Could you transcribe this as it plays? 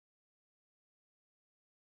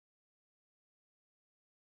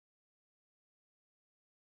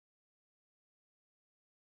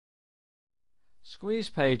Squeeze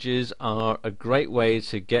pages are a great way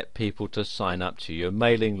to get people to sign up to your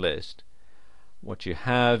mailing list. What you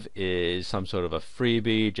have is some sort of a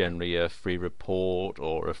freebie, generally a free report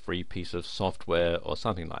or a free piece of software or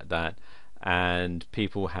something like that, and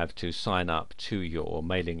people have to sign up to your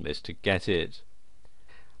mailing list to get it.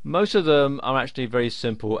 Most of them are actually very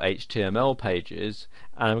simple HTML pages,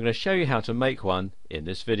 and I'm going to show you how to make one in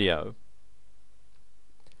this video.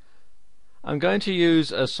 I'm going to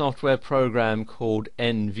use a software program called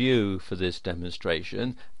NView for this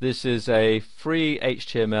demonstration. This is a free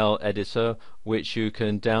HTML editor which you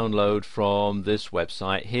can download from this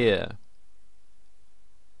website here.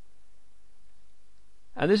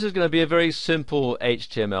 And this is going to be a very simple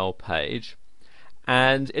HTML page,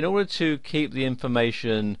 and in order to keep the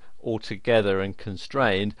information all together and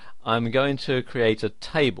constrained, I'm going to create a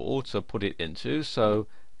table to put it into. So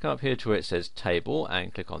come up here to where it says table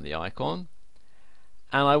and click on the icon,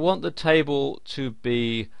 and I want the table to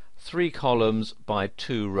be 3 columns by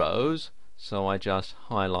 2 rows, so I just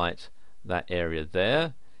highlight that area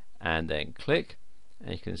there and then click,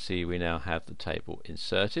 and you can see we now have the table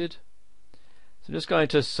inserted. So I'm just going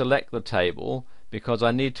to select the table because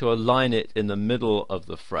I need to align it in the middle of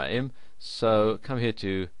the frame. So come here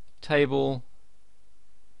to table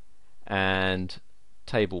and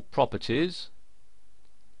table properties,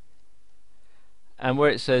 and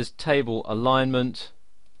where it says table alignment,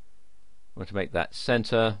 I want to make that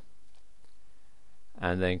center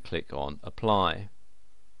and then click on apply.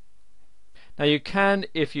 Now you can,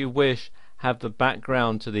 if you wish, have the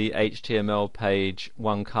background to the HTML page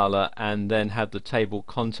one color and then have the table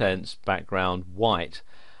contents background white.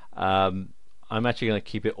 I'm actually going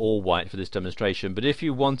to keep it all white for this demonstration, but if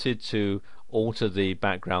you wanted to alter the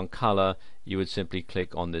background color, you would simply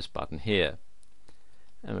click on this button here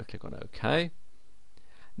and we'll click on OK.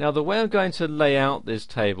 Now the way I'm going to lay out this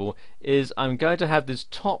table is I'm going to have this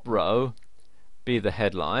top row be the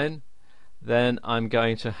headline, then I'm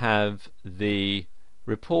going to have the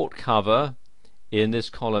report cover in this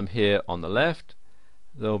column here on the left,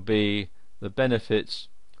 there'll be the benefits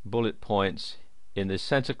bullet points in this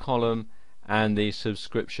center column, and the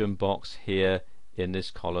subscription box here in this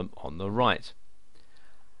column on the right.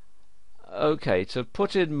 Okay, to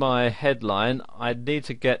put in my headline I need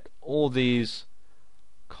to get all these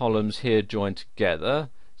columns here joined together,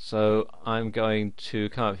 so I'm going to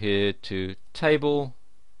come up here to table,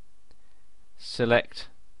 select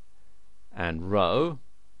and row,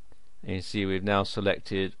 and you see we've now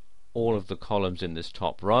selected all of the columns in this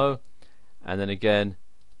top row, and then again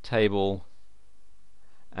table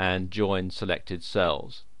and join selected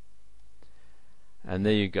cells, and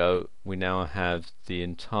there you go, we now have the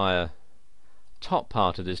entire top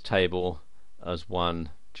part of this table as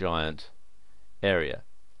one giant area.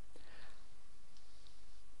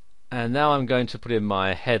 And now I'm going to put in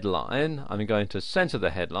my headline. I'm going to center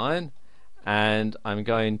the headline and I'm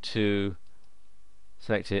going to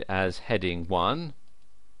select it as heading 1,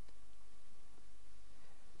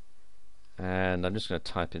 and I'm just going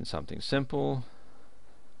to type in something simple.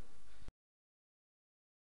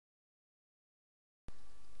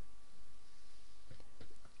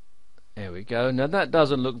 There we go. Now that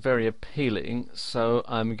doesn't look very appealing, so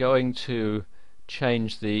I'm going to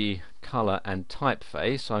change the color and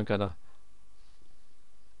typeface. So I'm going to,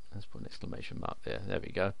 let's put an exclamation mark there. There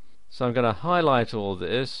we go. So I'm going to highlight all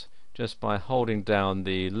this just by holding down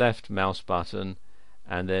the left mouse button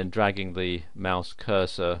and then dragging the mouse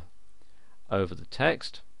cursor over the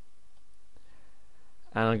text.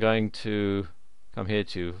 And I'm going to come here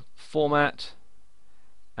to format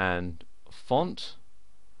and font,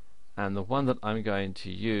 and the one that I'm going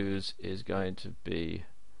to use is going to be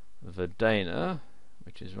Verdana,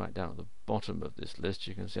 which is right down at the bottom of this list.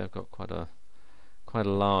 You can see I've got quite a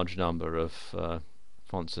large number of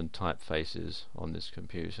fonts and typefaces on this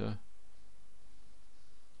computer.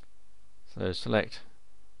 So select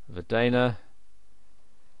Verdana,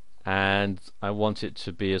 and I want it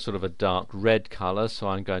to be a sort of a dark red color, so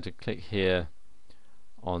I'm going to click here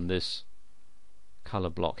on this color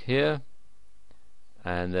block here,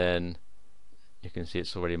 and then you can see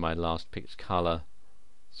it's already my last picked color,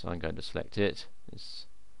 so I'm going to select it, this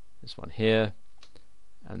one here,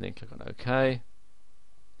 and then click on OK,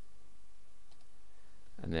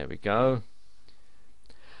 and there we go.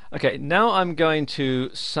 Okay, now I'm going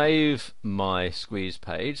to save my squeeze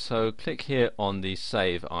page, so click here on the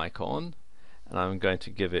save icon, and I'm going to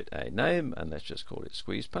give it a name, and let's just call it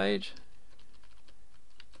squeeze page.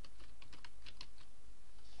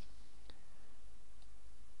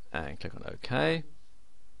 And click on OK,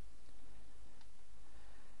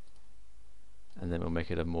 and then we'll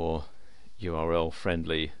make it a more URL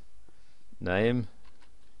friendly name,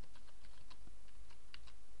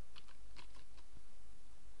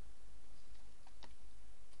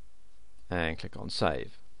 and click on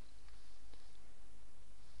Save.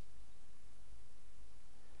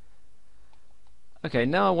 Okay,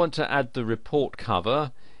 now I want to add the report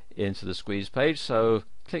cover into the squeeze page, so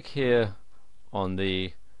click here on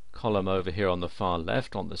the column over here on the far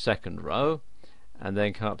left on the second row, and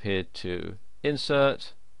then come up here to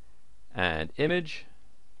Insert and Image,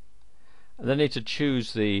 and then I need to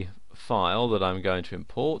choose the file that I'm going to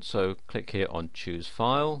import, so click here on Choose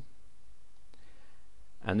File,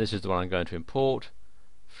 and this is the one I'm going to import,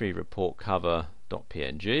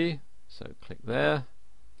 freereportcover.png, so click there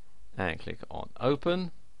and click on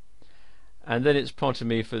Open, and then it's prompting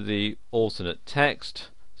me for the alternate text,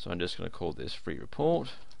 so I'm just going to call this free report,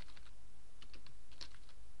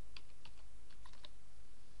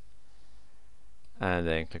 and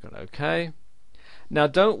then click on OK. Now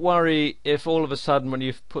don't worry if all of a sudden when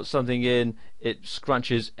you put something in it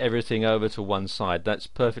scrunches everything over to one side. That's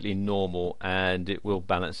perfectly normal and it will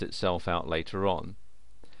balance itself out later on.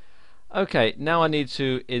 Okay, now I need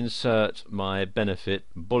to insert my benefit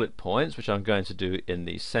bullet points, which I'm going to do in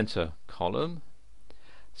the center column.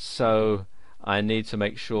 So I need to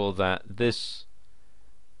make sure that this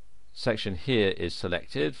section here is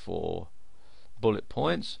selected for bullet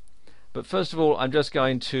points. But first of all, I'm just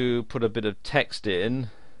going to put a bit of text in.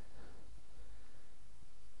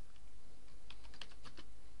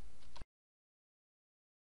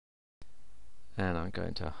 And I'm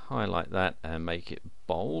going to highlight that and make it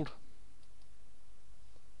bold.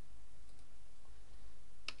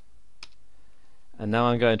 And now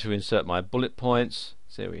I'm going to insert my bullet points.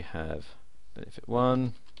 So we have benefit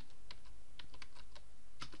 1,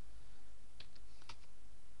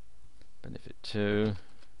 benefit 2,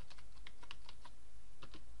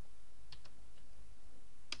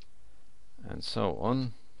 and so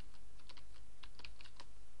on.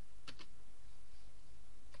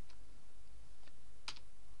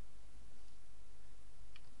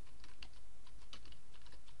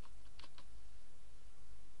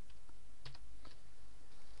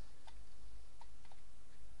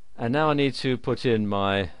 And now I need to put in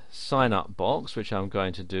my sign up box, which I'm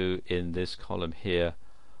going to do in this column here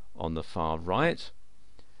on the far right.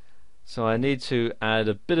 So I need to add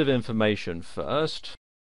a bit of information first.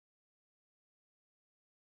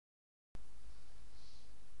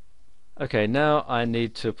 Okay, now I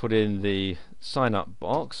need to put in the sign up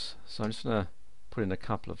box, so I'm just going to put in a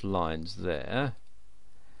couple of lines there,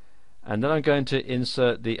 and then I'm going to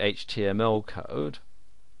insert the HTML code.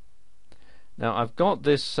 Now I've got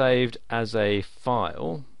this saved as a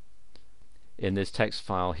file in this text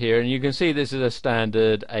file here, and you can see this is a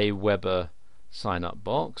standard Aweber sign up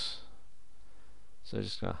box. So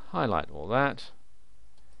just going to highlight all that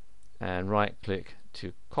and right click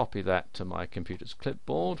to copy that to my computer's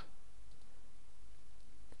clipboard.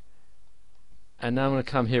 And now I'm going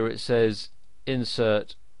to come here where it says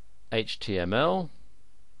Insert HTML,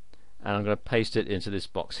 and I'm going to paste it into this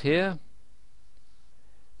box here,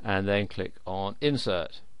 and then click on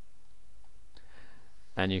Insert.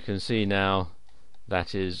 And you can see now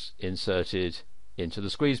that is inserted into the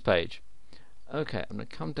squeeze page. Okay, I'm going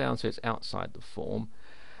to come down so it's outside the form.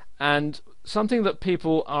 And something that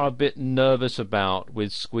people are a bit nervous about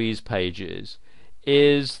with squeeze pages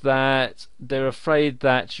is that they're afraid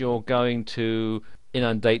that you're going to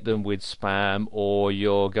inundate them with spam, or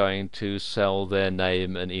you're going to sell their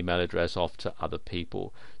name and email address off to other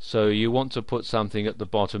people. So you want to put something at the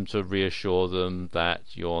bottom to reassure them that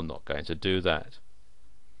you're not going to do that.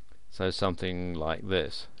 So something like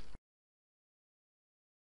this.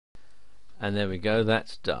 And there we go,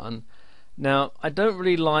 that's done. Now I don't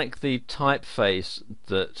really like the typeface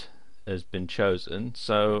that has been chosen,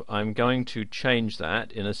 so I'm going to change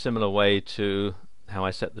that in a similar way to how I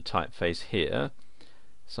set the typeface here.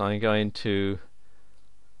 So I'm going to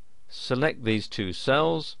select these two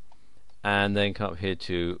cells and then come up here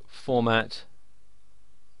to Format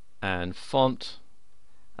and Font,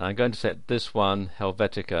 and I'm going to set this one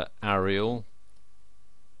Helvetica Arial,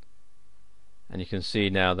 and you can see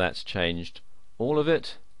now that's changed all of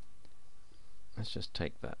it. Let's just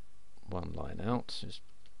take that one line out, just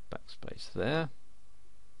backspace there.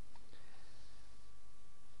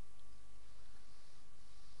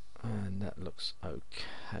 And that looks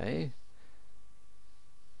okay.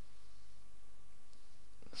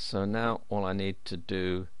 So now all I need to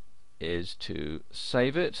do is to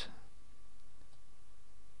save it.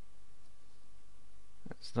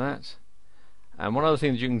 That's that. And one other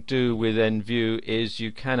thing that you can do with EnView is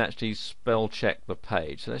you can actually spell check the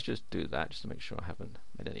page. So let's just do that just to make sure I haven't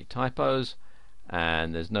made any typos.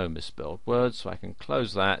 and there's no misspelled words, so I can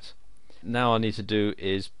close that. Now all I need to do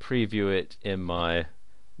is preview it in my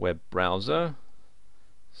web browser,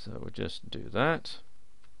 so we'll just do that.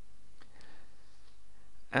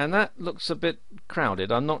 And that looks a bit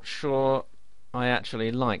crowded. I'm not sure I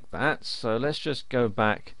actually like that, so let's just go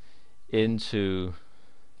back into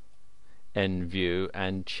EnView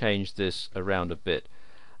and change this around a bit.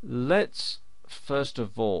 Let's first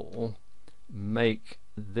of all make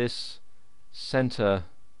this center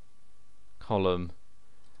column,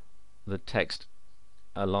 the text,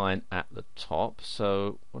 align at the top.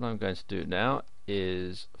 So what I'm going to do now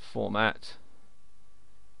is Format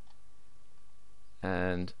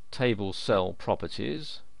and Table Cell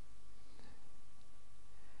Properties,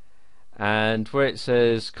 and where it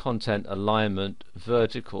says Content Alignment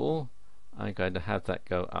Vertical, I'm going to have that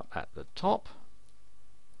go up at the top.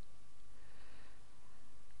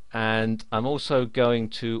 And I'm also going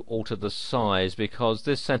to alter the size because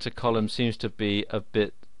this center column seems to be a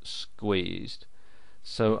bit squeezed.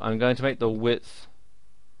 So I'm going to make the width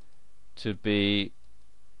to be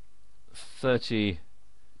 33%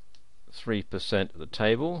 of the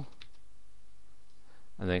table,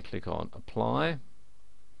 and then click on Apply,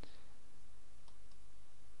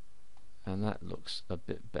 and that looks a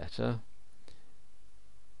bit better.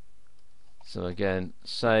 So again,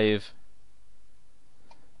 save,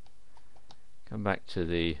 come back to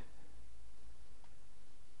the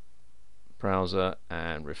browser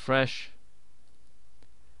and refresh,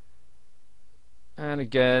 and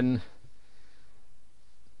again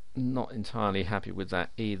not entirely happy with that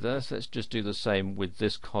either, so let's just do the same with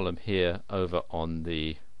this column here over on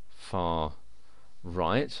the far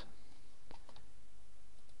right.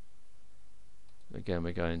 Again,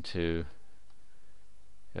 we're going to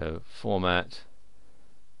go Format,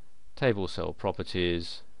 Table Cell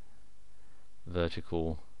Properties,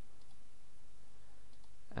 Vertical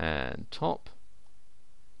and Top,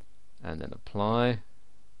 and then Apply,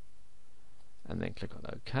 and then click on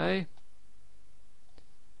OK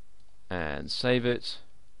and save it,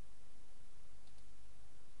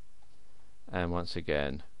 and once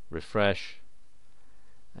again refresh,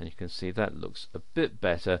 and you can see that looks a bit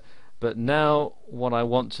better. But now what I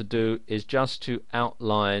want to do is just to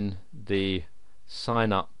outline the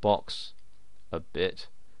sign up box a bit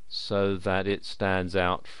so that it stands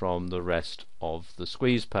out from the rest of the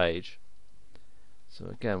squeeze page. So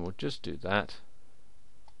again, we'll just do that.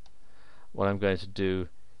 What I'm going to do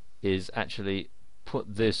is actually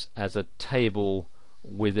put this as a table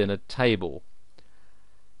within a table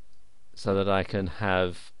so that I can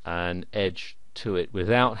have an edge to it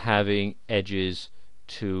without having edges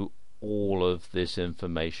to all of this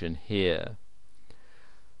information here.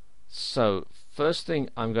 So first thing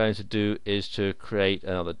I'm going to do is to create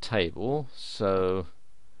another table. So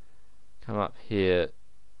come up here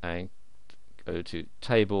and go to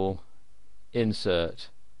Table, Insert,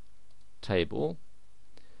 Table,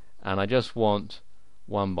 and I just want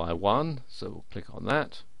 1 by 1, so we'll click on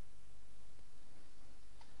that.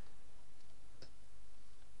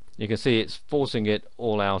 You can see it's forcing it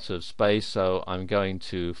all out of space, so I'm going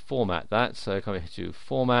to format that. So come here to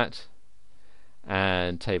Format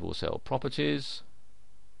and Table Cell Properties,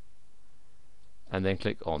 and then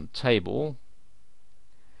click on Table,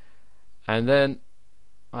 and then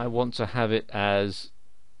I want to have it as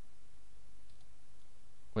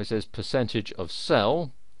where it says percentage of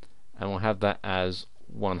cell, and we'll have that as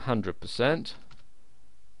 100%,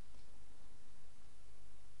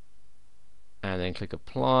 and then click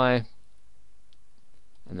Apply,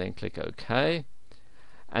 and then click OK.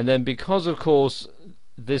 And then because of course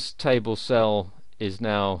this table cell is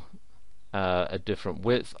now a different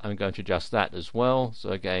width, I'm going to adjust that as well. So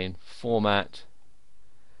again, Format,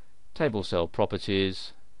 Table Cell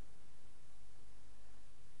Properties,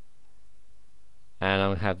 and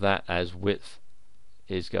I'll have that as width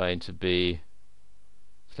is going to be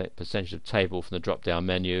select percentage of table from the drop down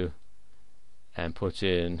menu and put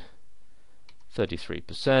in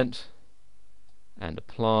 33% and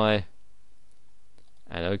Apply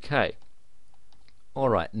and OK.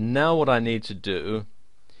 Alright, now what I need to do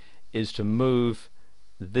is to move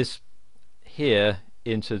this here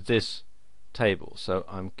into this table. So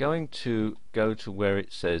I'm going to go to where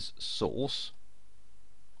it says Source,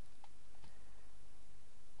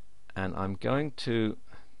 and I'm going to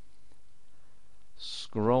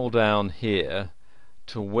scroll down here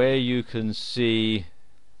to where you can see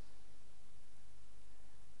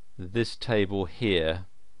this table here,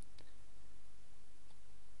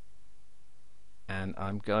 and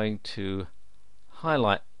I'm going to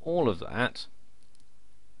highlight all of that,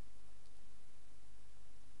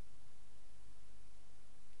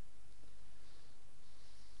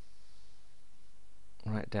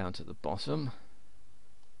 right down to the bottom.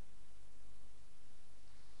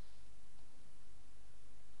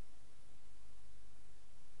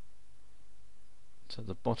 To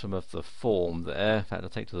the bottom of the form there. In fact, I'll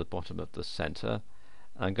take to the bottom of the center.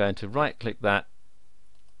 I'm going to right click that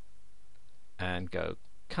and go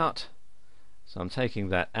cut. So I'm taking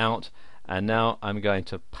that out, and now I'm going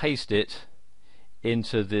to paste it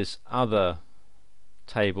into this other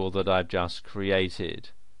table that I've just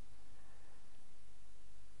created.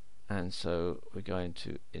 And so we're going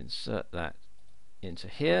to insert that into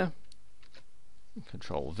here,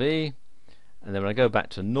 Control V, and then when I go back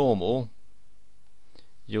to normal,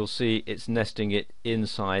 you'll see it's nesting it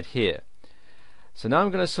inside here. So now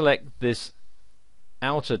I'm going to select this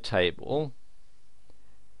outer table,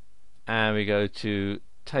 and we go to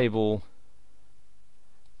table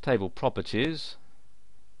properties,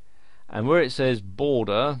 and where it says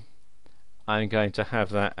border, I'm going to have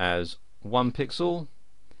that as 1 pixel,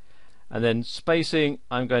 and then spacing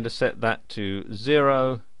I'm going to set that to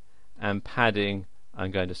 0, and padding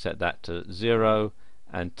I'm going to set that to 0,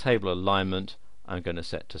 and table alignment I'm going to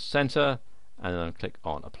set to center, and then I'll click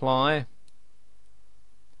on apply,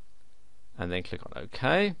 and then click on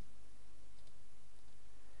OK,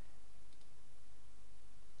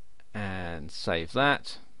 and save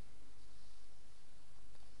that,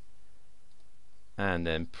 and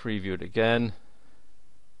then preview it again.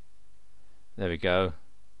 There we go.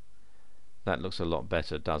 That looks a lot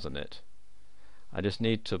better, doesn't it? I just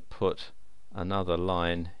need to put another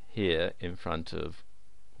line here in front of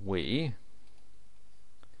we,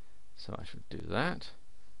 so I should do that.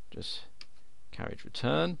 Just carriage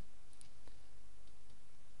return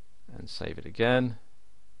and save it again,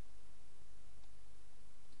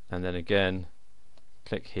 and then again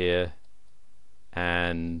click here,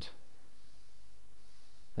 and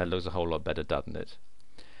that looks a whole lot better, doesn't it?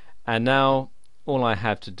 And now all I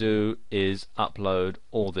have to do is upload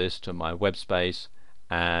all this to my web space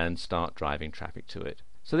and start driving traffic to it.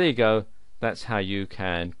 So there you go. That's how you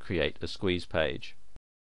can create a squeeze page.